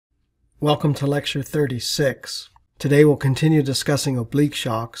Welcome to Lecture 36. Today we'll continue discussing oblique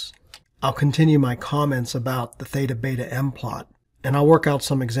shocks. I'll continue my comments about the theta+beta+M plot, and I'll work out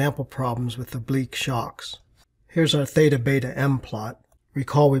some example problems with oblique shocks. Here's our theta+beta+M plot.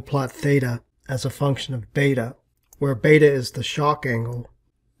 Recall we plot theta as a function of beta, where beta is the shock angle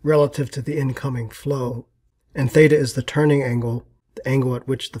relative to the incoming flow, and theta is the turning angle, the angle at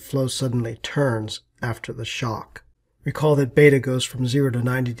which the flow suddenly turns after the shock. Recall that beta goes from 0 to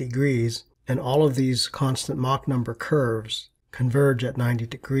 90 degrees, and all of these constant Mach number curves converge at 90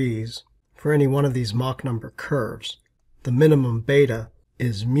 degrees. For any one of these Mach number curves, the minimum beta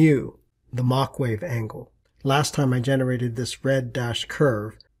is mu, the Mach wave angle. Last time I generated this red dashed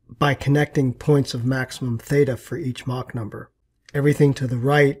curve by connecting points of maximum theta for each Mach number. Everything to the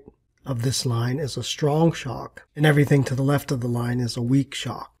right of this line is a strong shock, and everything to the left of the line is a weak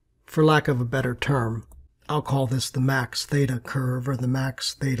shock. For lack of a better term, I'll call this the max theta curve or the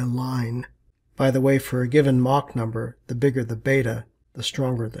max theta line. By the way, for a given Mach number, the bigger the beta, the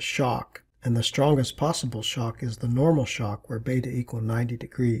stronger the shock, and the strongest possible shock is the normal shock where beta equals 90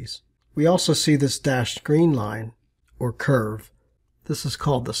 degrees. We also see this dashed green line, or curve. This is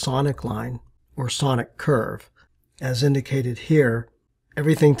called the sonic line, or sonic curve. As indicated here,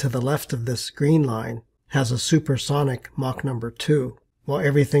 everything to the left of this green line has a supersonic Mach number 2, while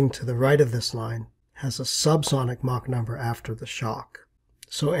everything to the right of this line has a subsonic Mach number after the shock.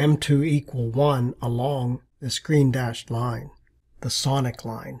 So M2 equal 1 along this green dashed line, the sonic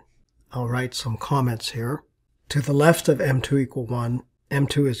line. I'll write some comments here. To the left of M2 equal 1,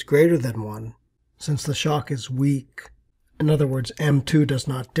 M2 is greater than 1, since the shock is weak. In other words, M2 does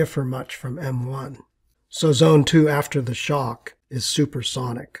not differ much from M1. So zone 2 after the shock is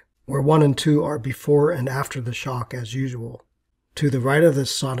supersonic, where 1 and 2 are before and after the shock as usual. To the right of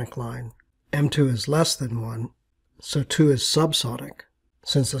this sonic line, M2 is less than 1, so 2 is subsonic,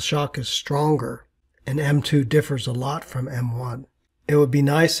 since the shock is stronger, and M2 differs a lot from M1. It would be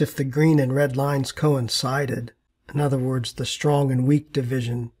nice if the green and red lines coincided. In other words, the strong and weak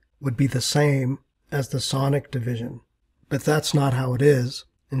division would be the same as the sonic division. But that's not how it is.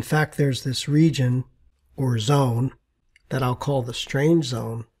 In fact, there's this region, or zone, that I'll call the strange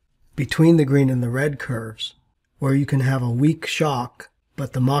zone, between the green and the red curves, where you can have a weak shock,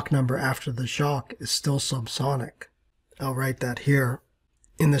 but the Mach number after the shock is still subsonic. I'll write that here.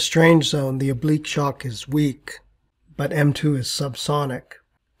 In the strange zone, the oblique shock is weak, but M2 is subsonic,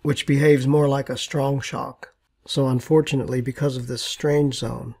 which behaves more like a strong shock. So unfortunately, because of this strange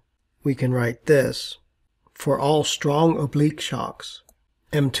zone, we can write this. For all strong oblique shocks,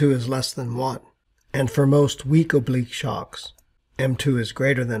 M2 is less than 1. And for most weak oblique shocks, M2 is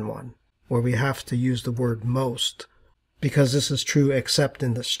greater than 1, where we have to use the word most, because this is true except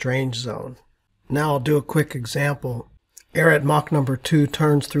in the strange zone. Now I'll do a quick example. Air at Mach number 2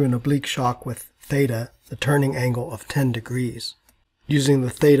 turns through an oblique shock with theta, the turning angle of 10 degrees. Using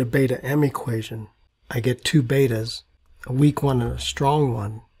the theta+beta+M equation, I get two betas, a weak one and a strong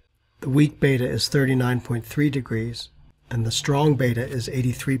one. The weak beta is 39.3 degrees, and the strong beta is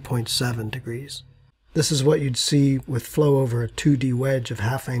 83.7 degrees. This is what you'd see with flow over a 2D wedge of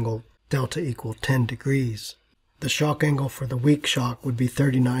half angle delta equal 10 degrees. The shock angle for the weak shock would be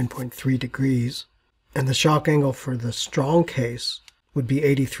 39.3 degrees, and the shock angle for the strong case would be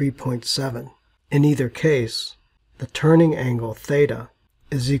 83.7. In either case, the turning angle theta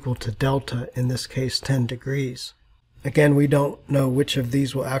is equal to delta, in this case 10 degrees. Again, we don't know which of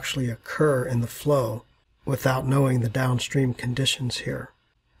these will actually occur in the flow without knowing the downstream conditions here.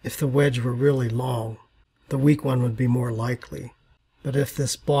 If the wedge were really long, the weak one would be more likely. But if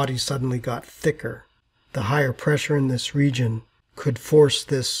this body suddenly got thicker, the higher pressure in this region could force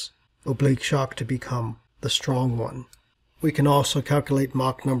this oblique shock to become the strong one. We can also calculate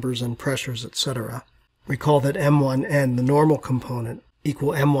Mach numbers and pressures, etc. Recall that M1n, the normal component,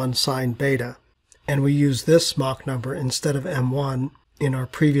 equal M1 sine beta, and we use this Mach number instead of M1 in our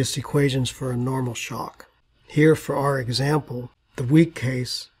previous equations for a normal shock. Here, for our example, the weak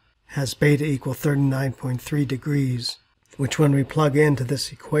case has beta equal 39.3 degrees, which when we plug into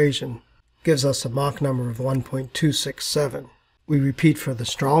this equation gives us a Mach number of 1.267. We repeat for the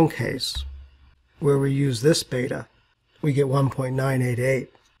strong case, where we use this beta, we get 1.988.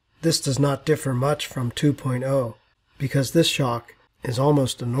 This does not differ much from 2.0, because this shock is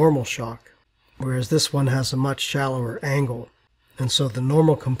almost a normal shock, whereas this one has a much shallower angle, and so the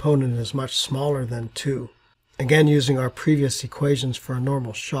normal component is much smaller than 2. Again, using our previous equations for a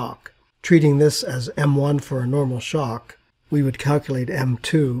normal shock, treating this as M1 for a normal shock, we would calculate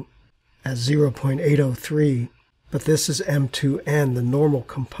M2 as 0.803, but this is M2n, the normal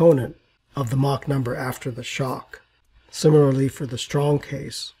component of the Mach number after the shock. Similarly, for the strong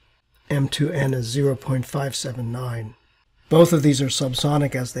case, M2N is 0.579. Both of these are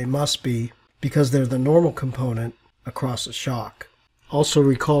subsonic as they must be because they're the normal component across a shock. Also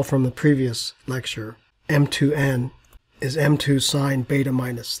recall from the previous lecture, M2N is M2 sine beta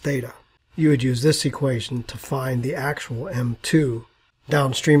minus theta. You would use this equation to find the actual M2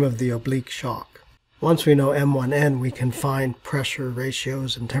 downstream of the oblique shock. Once we know M1N, we can find pressure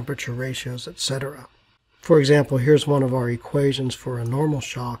ratios and temperature ratios, etc. For example, here's one of our equations for a normal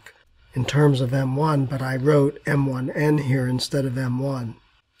shock in terms of M1, but I wrote M1N here instead of M1.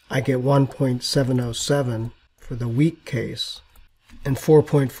 I get 1.707 for the weak case and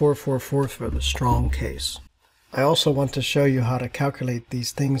 4.444 for the strong case. I also want to show you how to calculate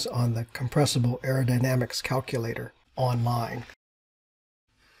these things on the Compressible Aerodynamics Calculator online.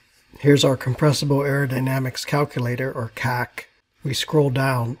 Here's our Compressible Aerodynamics Calculator, or CAC. We scroll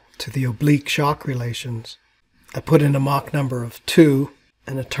down to the oblique shock relations. I put in a Mach number of 2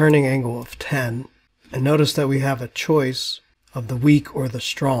 and a turning angle of 10, and notice that we have a choice of the weak or the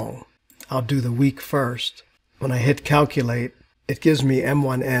strong. I'll do the weak first. When I hit calculate, it gives me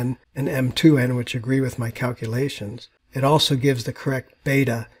M1N and M2N, which agree with my calculations. It also gives the correct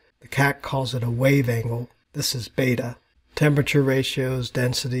beta. The CAC calls it a wave angle. This is beta. Temperature ratios,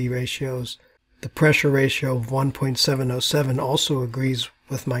 density ratios. The pressure ratio of 1.707 also agrees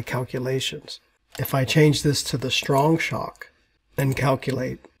with my calculations. If I change this to the strong shock and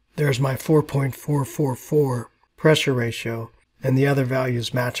calculate, there's my 4.444 pressure ratio, and the other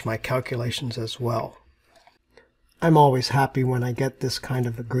values match my calculations as well. I'm always happy when I get this kind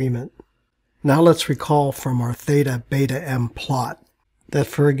of agreement. Now let's recall from our theta+beta+M plot that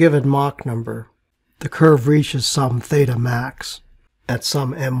for a given Mach number, the curve reaches some theta max at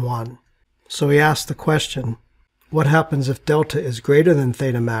some M1. So we ask the question, what happens if delta is greater than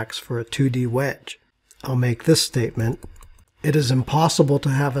theta max for a 2D wedge? I'll make this statement. It is impossible to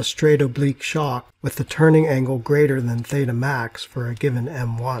have a straight oblique shock with the turning angle greater than theta max for a given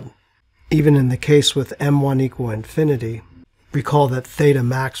M1. Even in the case with M1 equal infinity, recall that theta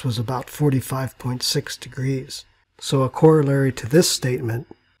max was about 45.6 degrees. So a corollary to this statement,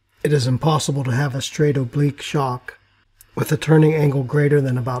 it is impossible to have a straight oblique shock with a turning angle greater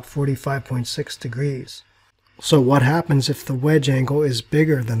than about 45.6 degrees. So what happens if the wedge angle is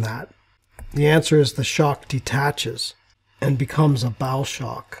bigger than that? The answer is the shock detaches and becomes a bow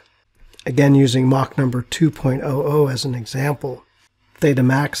shock. Again, using Mach number 2.00 as an example, theta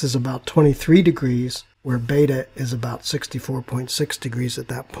max is about 23 degrees, where beta is about 64.6 degrees at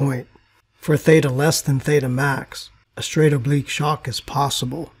that point. For theta less than theta max, a straight oblique shock is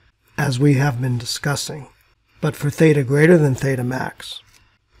possible, as we have been discussing. But for theta greater than theta max,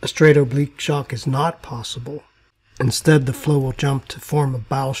 a straight oblique shock is not possible. Instead, the flow will jump to form a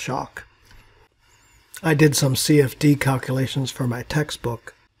bow shock. I did some CFD calculations for my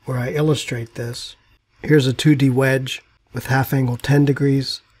textbook, where I illustrate this. Here's a 2D wedge with half angle 10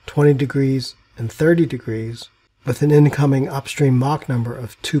 degrees, 20 degrees, and 30 degrees, with an incoming upstream Mach number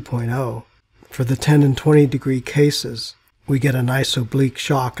of 2.0. For the 10 and 20 degree cases, we get a nice oblique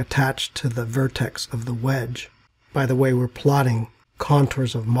shock attached to the vertex of the wedge. By the way, we're plotting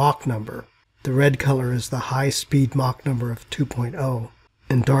contours of Mach number. The red color is the high speed Mach number of 2.0,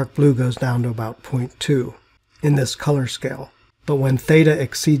 and dark blue goes down to about 0.2 in this color scale. But when theta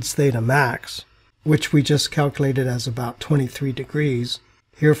exceeds theta max, which we just calculated as about 23 degrees,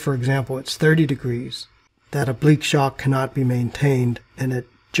 here for example it's 30 degrees, that oblique shock cannot be maintained and it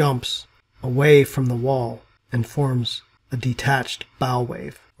jumps away from the wall and forms a detached bow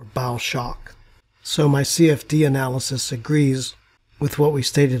wave or bow shock. So my CFD analysis agrees with what we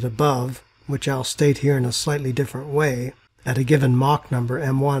stated above, which I'll state here in a slightly different way. At a given Mach number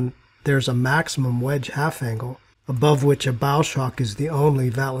M1, there's a maximum wedge half angle above which a bow shock is the only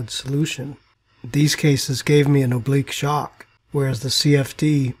valid solution. These cases gave me an oblique shock, whereas the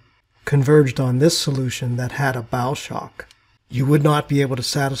CFD converged on this solution that had a bow shock. You would not be able to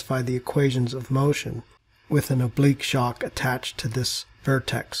satisfy the equations of motion with an oblique shock attached to this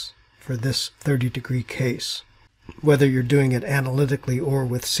vertex for this 30 degree case, whether you're doing it analytically or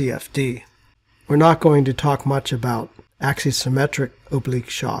with CFD. We're not going to talk much about axisymmetric oblique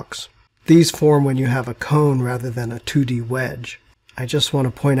shocks. These form when you have a cone rather than a 2D wedge. I just want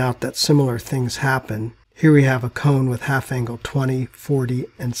to point out that similar things happen. Here we have a cone with half angle 20, 40,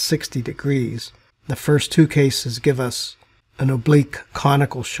 and 60 degrees. The first two cases give us an oblique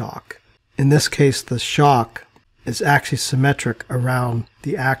conical shock. In this case, the shock is axisymmetric around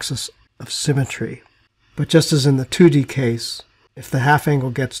the axis of symmetry. But just as in the 2D case, if the half angle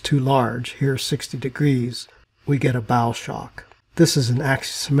gets too large, here 60 degrees, we get a bow shock. This is an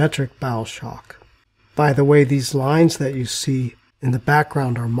axisymmetric bow shock. By the way, these lines that you see In the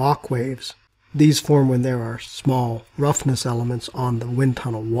background are Mach waves. These form when there are small roughness elements on the wind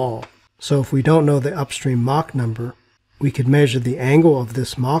tunnel wall. So if we don't know the upstream Mach number, we could measure the angle of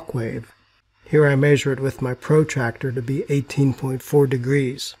this Mach wave. Here I measure it with my protractor to be 18.4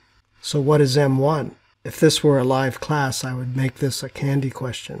 degrees. So what is M1? If this were a live class, I would make this a candy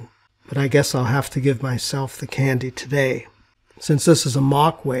question. But I guess I'll have to give myself the candy today. Since this is a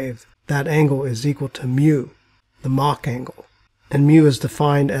Mach wave, that angle is equal to mu, the Mach angle. And mu is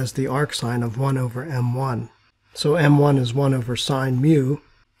defined as the arcsine of 1 over M1. So M1 is 1 over sine mu.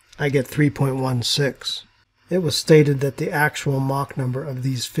 I get 3.16. It was stated that the actual Mach number of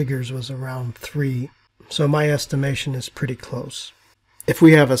these figures was around 3, so my estimation is pretty close. If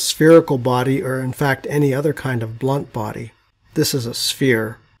we have a spherical body, or in fact any other kind of blunt body, this is a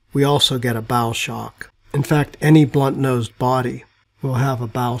sphere, we also get a bow shock. In fact, any blunt-nosed body will have a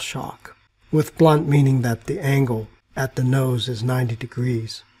bow shock, with blunt meaning that the angle at the nose is 90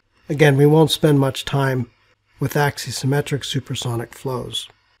 degrees. Again, we won't spend much time with axisymmetric supersonic flows.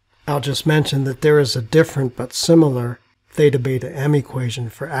 I'll just mention that there is a different but similar theta+beta+M equation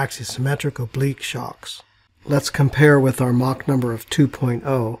for axisymmetric oblique shocks. Let's compare with our Mach number of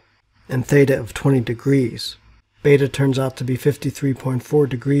 2.0 and theta of 20 degrees. Beta turns out to be 53.4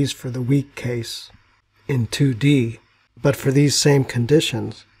 degrees for the weak case in 2D, but for these same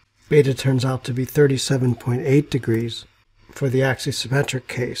conditions, beta turns out to be 37.8 degrees for the axisymmetric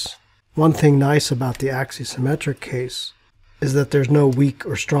case. One thing nice about the axisymmetric case is that there's no weak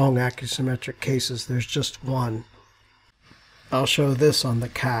or strong axisymmetric cases, there's just one. I'll show this on the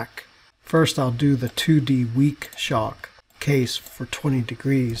CAC. First I'll do the 2D weak shock case for 20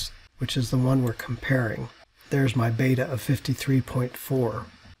 degrees, which is the one we're comparing. There's my beta of 53.4. For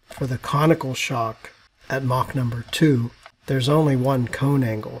the conical shock at Mach number 2, there's only one cone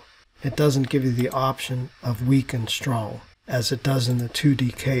angle. It doesn't give you the option of weak and strong, as it does in the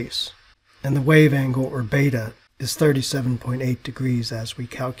 2D case. And the wave angle, or beta, is 37.8 degrees as we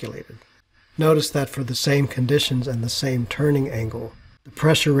calculated. Notice that for the same conditions and the same turning angle, the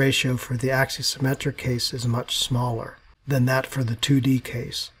pressure ratio for the axisymmetric case is much smaller than that for the 2D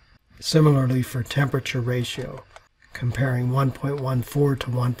case. Similarly for temperature ratio, comparing 1.14 to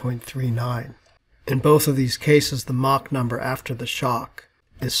 1.39. In both of these cases, the Mach number after the shock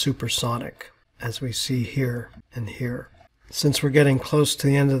is supersonic, as we see here and here. Since we're getting close to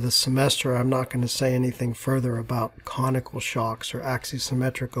the end of the semester, I'm not going to say anything further about conical shocks or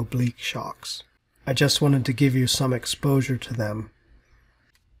axisymmetric oblique shocks. I just wanted to give you some exposure to them.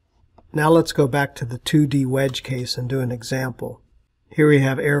 Now let's go back to the 2D wedge case and do an example. Here we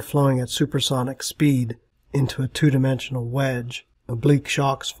have air flowing at supersonic speed into a two-dimensional wedge. Oblique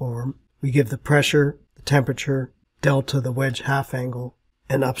shocks form. We give the pressure, the temperature, delta, the wedge half angle,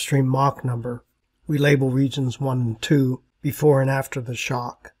 and upstream Mach number. We label regions 1 and 2 before and after the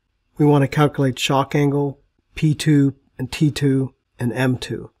shock. We want to calculate shock angle, P2 and T2 and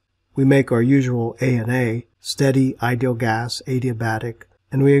M2. We make our usual A and A, steady, ideal gas, adiabatic,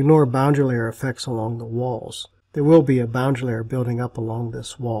 and we ignore boundary layer effects along the walls. There will be a boundary layer building up along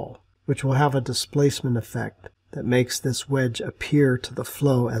this wall, which will have a displacement effect that makes this wedge appear to the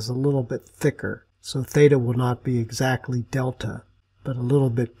flow as a little bit thicker, so theta will not be exactly delta, but a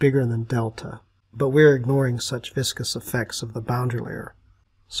little bit bigger than delta. But we're ignoring such viscous effects of the boundary layer,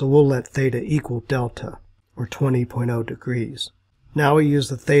 so we'll let theta equal delta, or 20.0 degrees. Now we use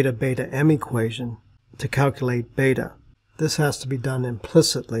the theta+beta+M equation to calculate beta. This has to be done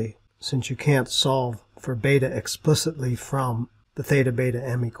implicitly, since you can't solve for beta explicitly from the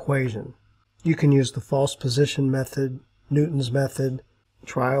theta+beta+M equation. You can use the false position method, Newton's method,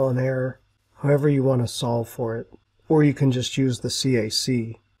 trial and error, however you want to solve for it, or you can just use the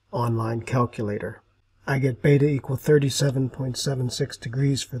CAC online calculator. I get beta equal 37.76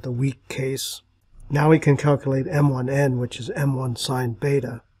 degrees for the weak case. Now we can calculate M1N, which is M1 sine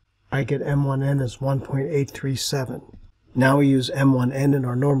beta. I get M1N as 1.837. Now we use M1N in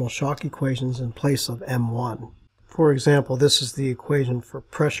our normal shock equations in place of M1. For example, this is the equation for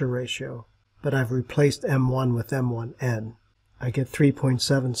pressure ratio, but I've replaced M1 with M1N. I get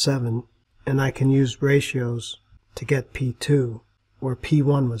 3.77, and I can use ratios to get P2, where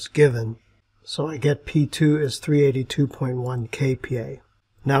P1 was given, so I get P2 is 382.1 kPa.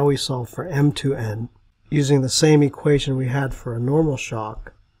 Now we solve for M2N, using the same equation we had for a normal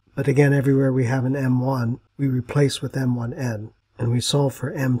shock, but again everywhere we have an M1, we replace with M1N, and we solve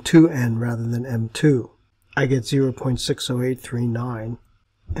for M2N rather than M2. I get 0.60839,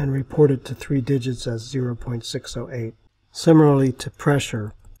 and report it to 3 digits as 0.608. Similarly to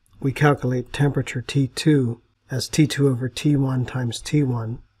pressure, we calculate temperature T2 as T2 over T1 times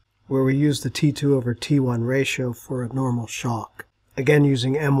T1, where we use the T2 over T1 ratio for a normal shock. again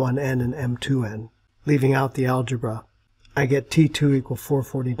using M1N and M2N, leaving out the algebra. I get T2 equal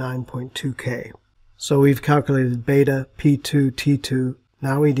 449.2 K. So we've calculated beta, P2, T2.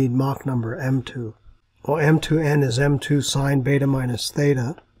 Now we need Mach number M2. Well, M2N is M2 sine beta minus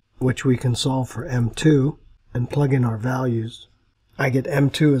theta, which we can solve for M2 and plug in our values. I get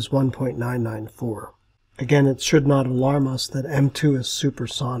M2 is 1.994. Again, it should not alarm us that M2 is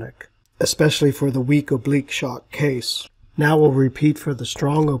supersonic, especially for the weak oblique shock case. Now we'll repeat for the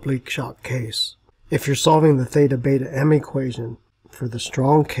strong oblique shock case. If you're solving the theta+beta+M equation for the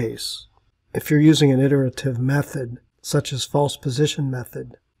strong case, if you're using an iterative method, such as false position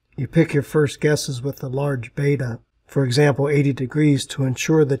method, you pick your first guesses with a large beta, for example 80 degrees, to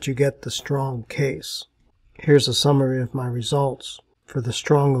ensure that you get the strong case. Here's a summary of my results for the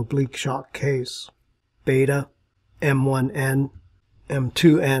strong oblique shock case. Beta, M1N,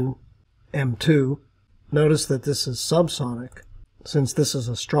 M2N, M2. Notice that this is subsonic, since this is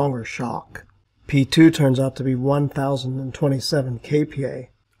a stronger shock. P2 turns out to be 1027 kPa,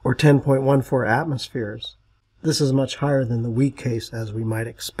 or 10.14 atmospheres. This is much higher than the weak case, as we might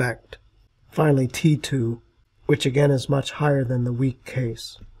expect. Finally, T2, which again is much higher than the weak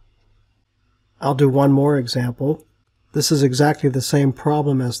case. I'll do one more example. This is exactly the same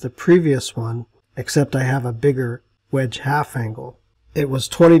problem as the previous one, except I have a bigger wedge half angle. It was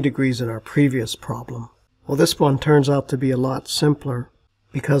 20 degrees in our previous problem. Well, this one turns out to be a lot simpler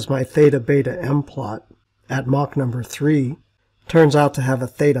because my theta+beta+M plot at Mach number 3 turns out to have a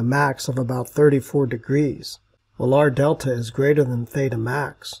theta max of about 34 degrees. Well, our delta is greater than theta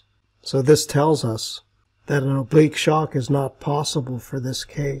max, so this tells us that an oblique shock is not possible for this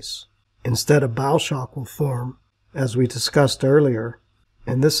case. Instead, a bow shock will form, as we discussed earlier,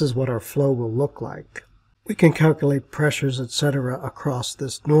 and this is what our flow will look like. We can calculate pressures, etc. across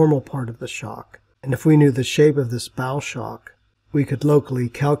this normal part of the shock, and if we knew the shape of this bow shock, we could locally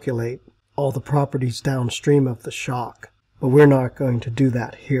calculate all the properties downstream of the shock, but we're not going to do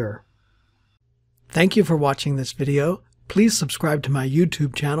that here. Thank you for watching this video. Please subscribe to my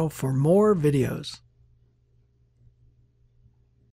YouTube channel for more videos.